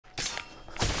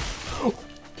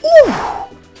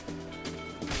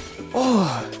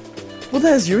Well,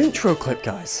 there's your intro clip,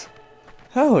 guys.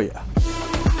 Hell yeah.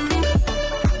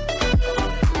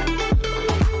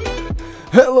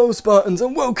 Hello Spartans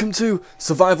and welcome to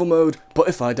survival mode, but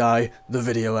if I die, the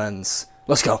video ends.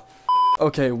 Let's go.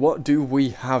 Okay, what do we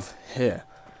have here?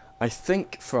 I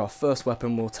think for our first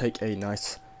weapon we'll take a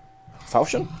nice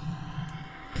falchion?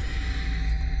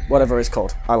 Whatever it's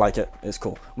called. I like it. It's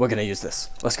cool. We're gonna use this.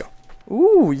 Let's go.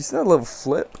 Ooh, you see that little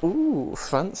flip? Ooh,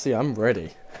 fancy. I'm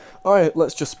ready. Alright,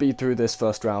 let's just speed through this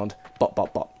first round. Bop,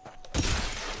 bop, bop.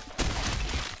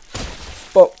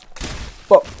 Bop,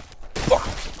 bop, bop.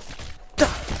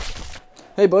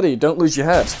 Hey buddy, don't lose your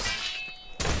head.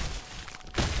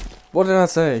 What did I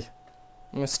say?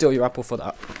 I'm gonna steal your apple for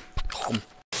that.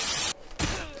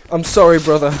 I'm sorry,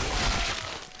 brother.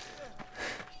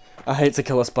 I hate to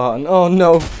kill a Spartan. Oh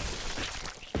no.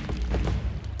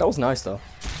 That was nice though.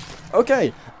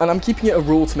 Okay, and I'm keeping it a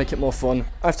rule to make it more fun.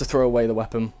 I have to throw away the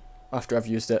weapon after I've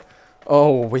used it.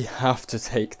 Oh, we have to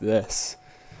take this.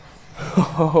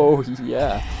 Oh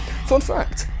yeah. Fun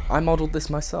fact, I modelled this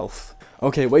myself.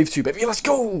 Okay, wave 2, baby, let's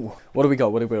go! What do we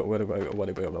got? What do we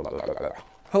got?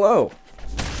 Hello.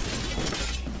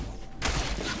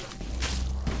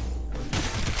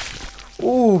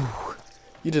 Ooh,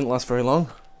 you didn't last very long.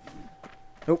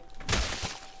 Nope.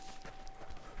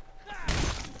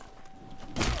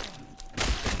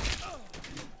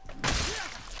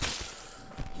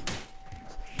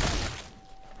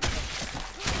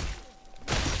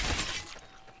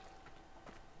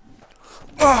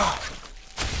 Ah!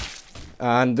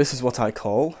 And this is what I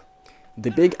call the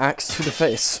big axe to the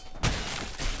face.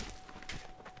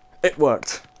 It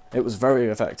worked. It was very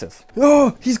effective.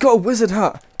 Oh, he's got a wizard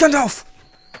hat. Gandalf!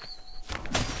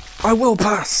 I will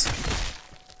pass.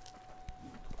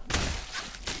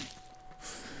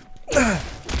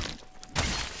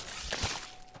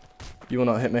 You will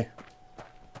not hit me.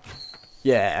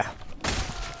 Yeah.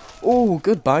 Oh,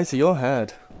 goodbye to your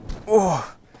head.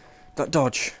 Oh, that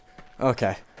dodge.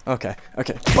 Okay, okay,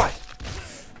 okay. Bye.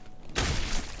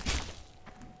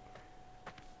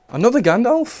 Another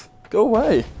Gandalf? Go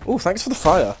away. Oh, thanks for the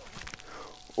fire.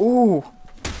 Ooh.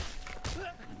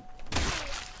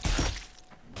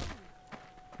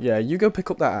 Yeah, you go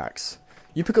pick up that axe.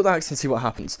 You pick up that axe and see what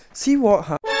happens. See what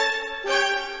happens.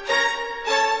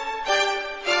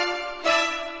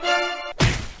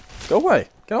 Go away.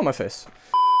 Get out of my face.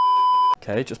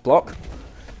 Okay, just block.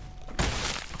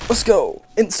 Let's go.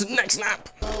 Instant neck snap.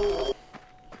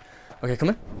 Okay, come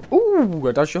in. Ooh,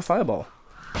 I dodged your fireball.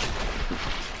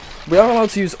 We are allowed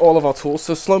to use all of our tools,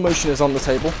 so slow motion is on the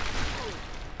table.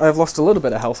 I have lost a little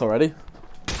bit of health already.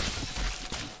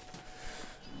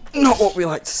 Not what we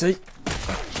like to see.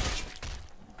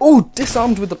 Oh,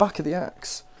 disarmed with the back of the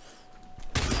axe.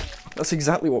 That's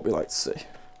exactly what we like to see.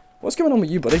 What's going on with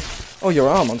you, buddy? Oh, your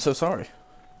arm, I'm so sorry.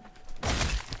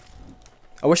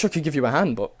 I wish I could give you a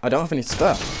hand, but I don't have any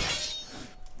spare.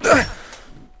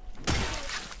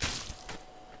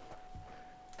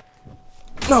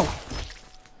 No!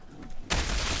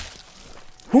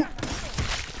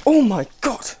 Oh my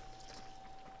god!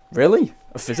 Really?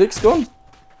 A physics gun?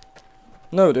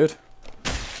 No, dude.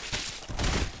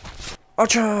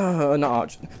 Archer! Not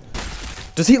archer.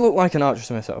 Does he look like an archer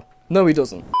to myself? No, he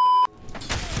doesn't.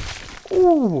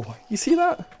 Ooh, you see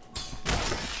that?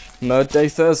 Murd Day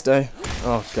Thursday.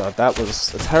 Oh god, that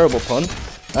was a terrible pun.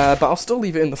 But I'll still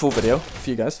leave it in the full video for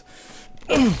you guys.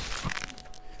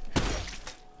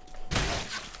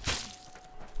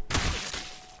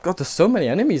 God, there's so many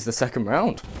enemies the second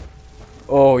round.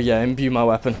 Oh yeah, imbue my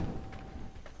weapon.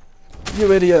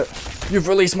 You idiot. You've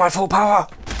released my full power.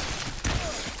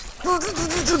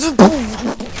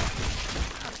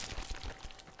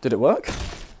 Did it work?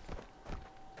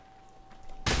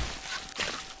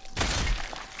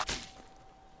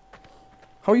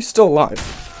 How are you still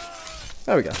alive?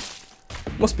 There we go.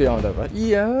 Must be armed over.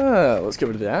 Yeah, let's get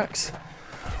rid of the axe.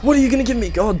 What are you going to give me,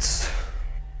 gods?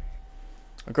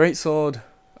 A greatsword,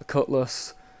 a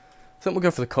cutlass. I think we'll go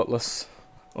for the cutlass.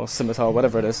 Or scimitar,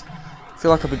 whatever it is. I feel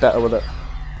like I'll be better with it.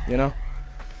 You know?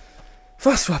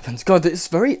 Fast weapons. God, it's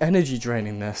very energy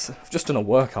draining, this. I've just done a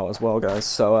workout as well, guys.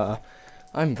 So,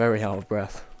 I'm very out of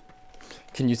breath.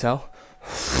 Can you tell?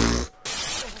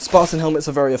 Spartan helmets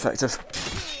are very effective.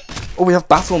 Oh, we have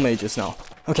battle mages now.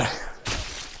 Okay.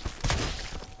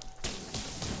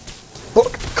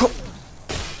 Look, come.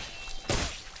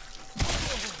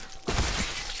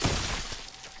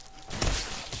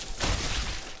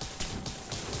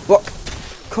 Look,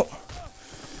 come.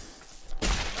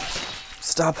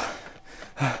 Stab.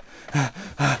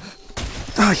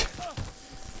 Die.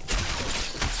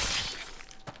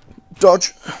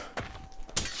 Dodge.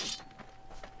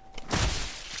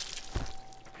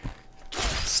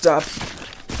 Stab.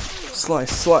 Slice,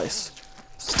 slice.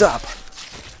 Stab.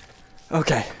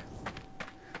 Okay.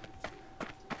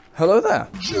 Hello there.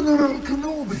 General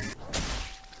Kenobi.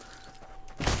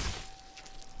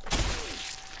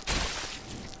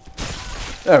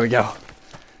 There we go.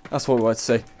 That's what we wanted to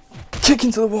say. Kick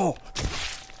into the wall.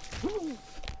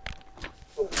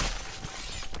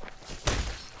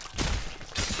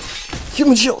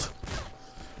 Human shield.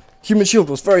 Human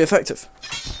shield was very effective.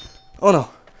 Oh no.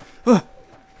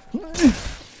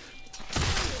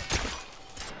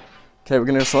 Okay, we're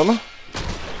gonna go slow-mo.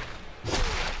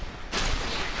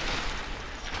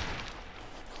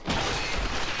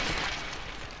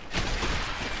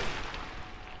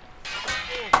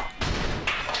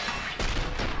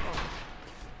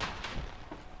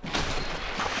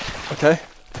 Okay.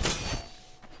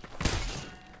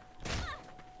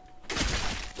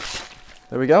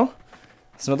 There we go.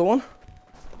 That's another one.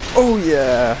 Oh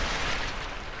yeah.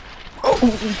 Oh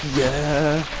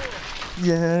yeah.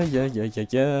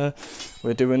 Yeah.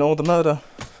 We're doing all the murder.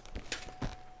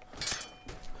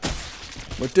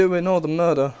 We're doing all the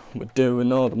murder. We're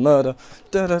doing all the murder.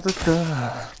 Da da da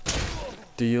da.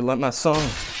 Do you like my song?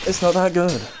 It's not that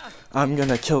good. I'm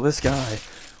gonna kill this guy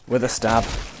with a stab.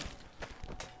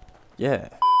 Yeah.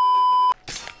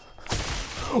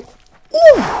 Ooh.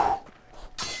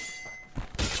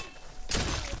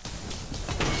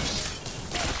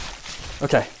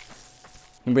 Okay.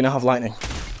 We now have lightning.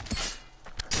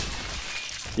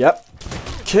 Yep.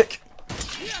 Kick.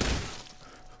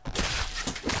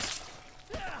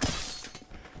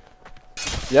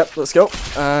 Yep, let's go.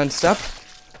 And stab.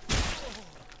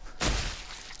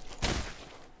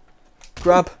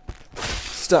 Grab.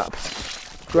 Stab.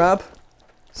 Grab.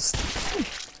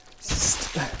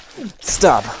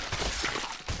 Stab.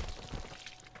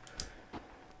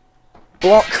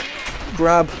 Block.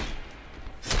 Grab.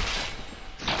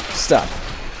 Stab.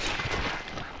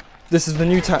 This is the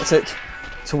new tactic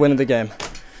to win the game.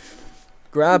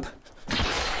 Grab.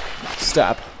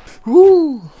 Stab.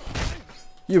 Woo!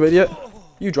 You idiot.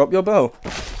 You dropped your bow.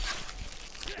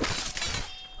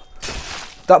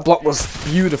 That block was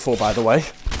beautiful, by the way.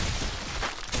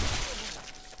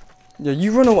 Yeah,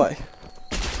 you run away.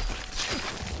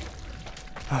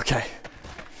 Okay.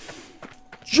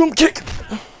 Jump kick!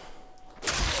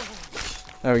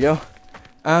 There we go.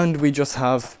 And we just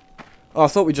have... Oh, I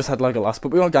thought we just had Legolas,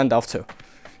 but we want Gandalf too.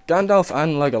 Gandalf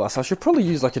and Legolas. I should probably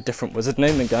use like a different wizard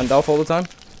name than Gandalf all the time.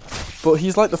 But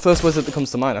he's like the first wizard that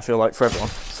comes to mind, I feel like, for everyone.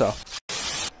 So.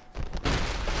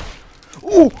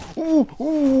 Ooh! Ooh!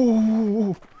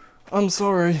 Ooh! I'm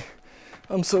sorry.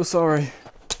 I'm so sorry.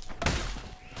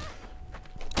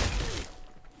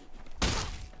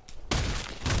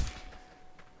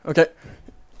 Okay.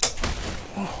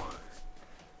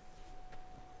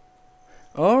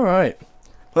 Alright.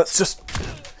 Let's just...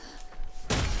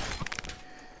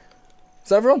 Is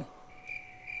that everyone?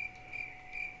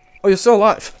 Oh, you're still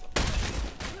alive.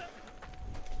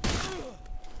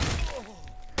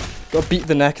 Gotta beat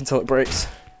the neck until it breaks.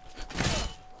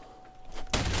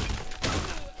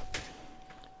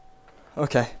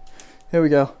 Okay. Here we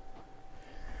go.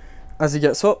 As he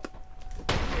gets up.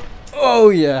 Oh,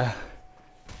 yeah.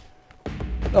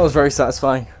 That was very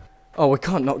satisfying. Oh, we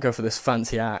can't not go for this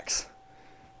fancy axe.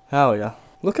 Hell yeah.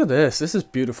 Look at this. This is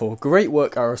beautiful. Great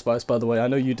work, Aerospice, by the way. I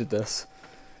know you did this.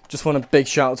 Just want a big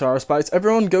shout out to Aerospice.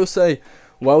 Everyone go say,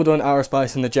 well done,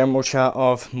 Aerospice, in the general chat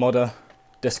of Modder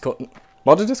Discord.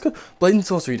 Modder Discord? Blade and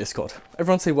Sorcery Discord.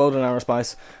 Everyone say well done,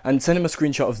 Aerospice, and send him a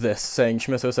screenshot of this saying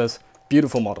Schmitto says,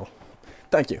 beautiful model.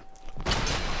 Thank you.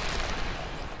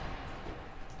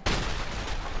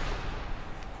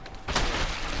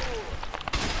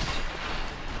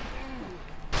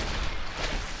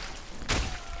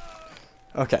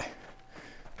 Okay.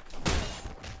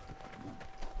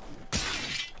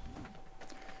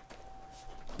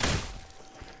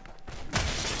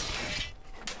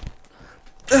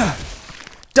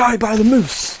 Die by the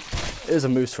moose! It is a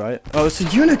moose, right? Oh, it's a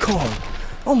unicorn!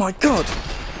 Oh my god!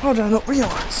 How did I not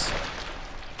realise?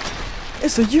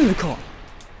 It's a unicorn!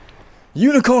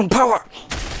 Unicorn power!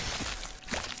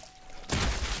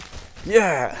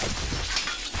 Yeah!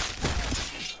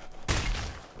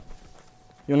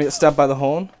 You want to get stabbed by the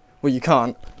horn? Well, you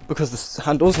can't, because the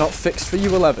handle's not fixed for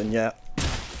U11 yet.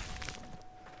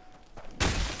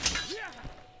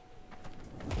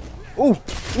 Oh,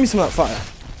 give me some of that fire.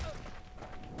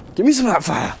 Give me some of that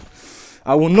fire.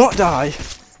 I will not die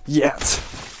yet.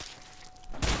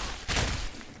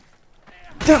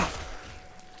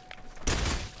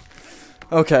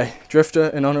 Okay, Drifter,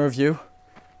 in honor of you,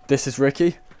 this is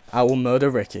Ricky. I will murder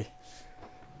Ricky.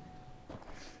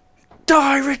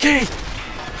 Die, Ricky!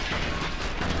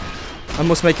 I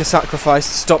must make a sacrifice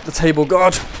to stop the table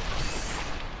god.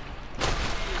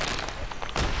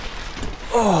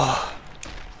 Oh.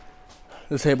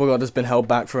 The table god has been held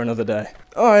back for another day.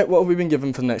 Alright, what have we been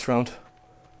given for the next round?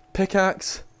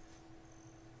 Pickaxe.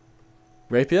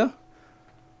 Rapier.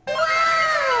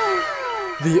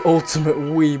 The ultimate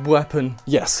weeb weapon.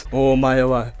 Yes. Omae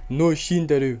wa no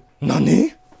shinderu.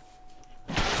 Nani?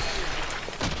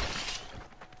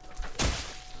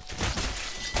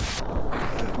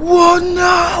 What?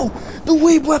 No! The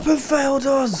weeb weapon failed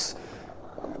us!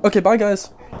 Okay, bye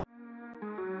guys.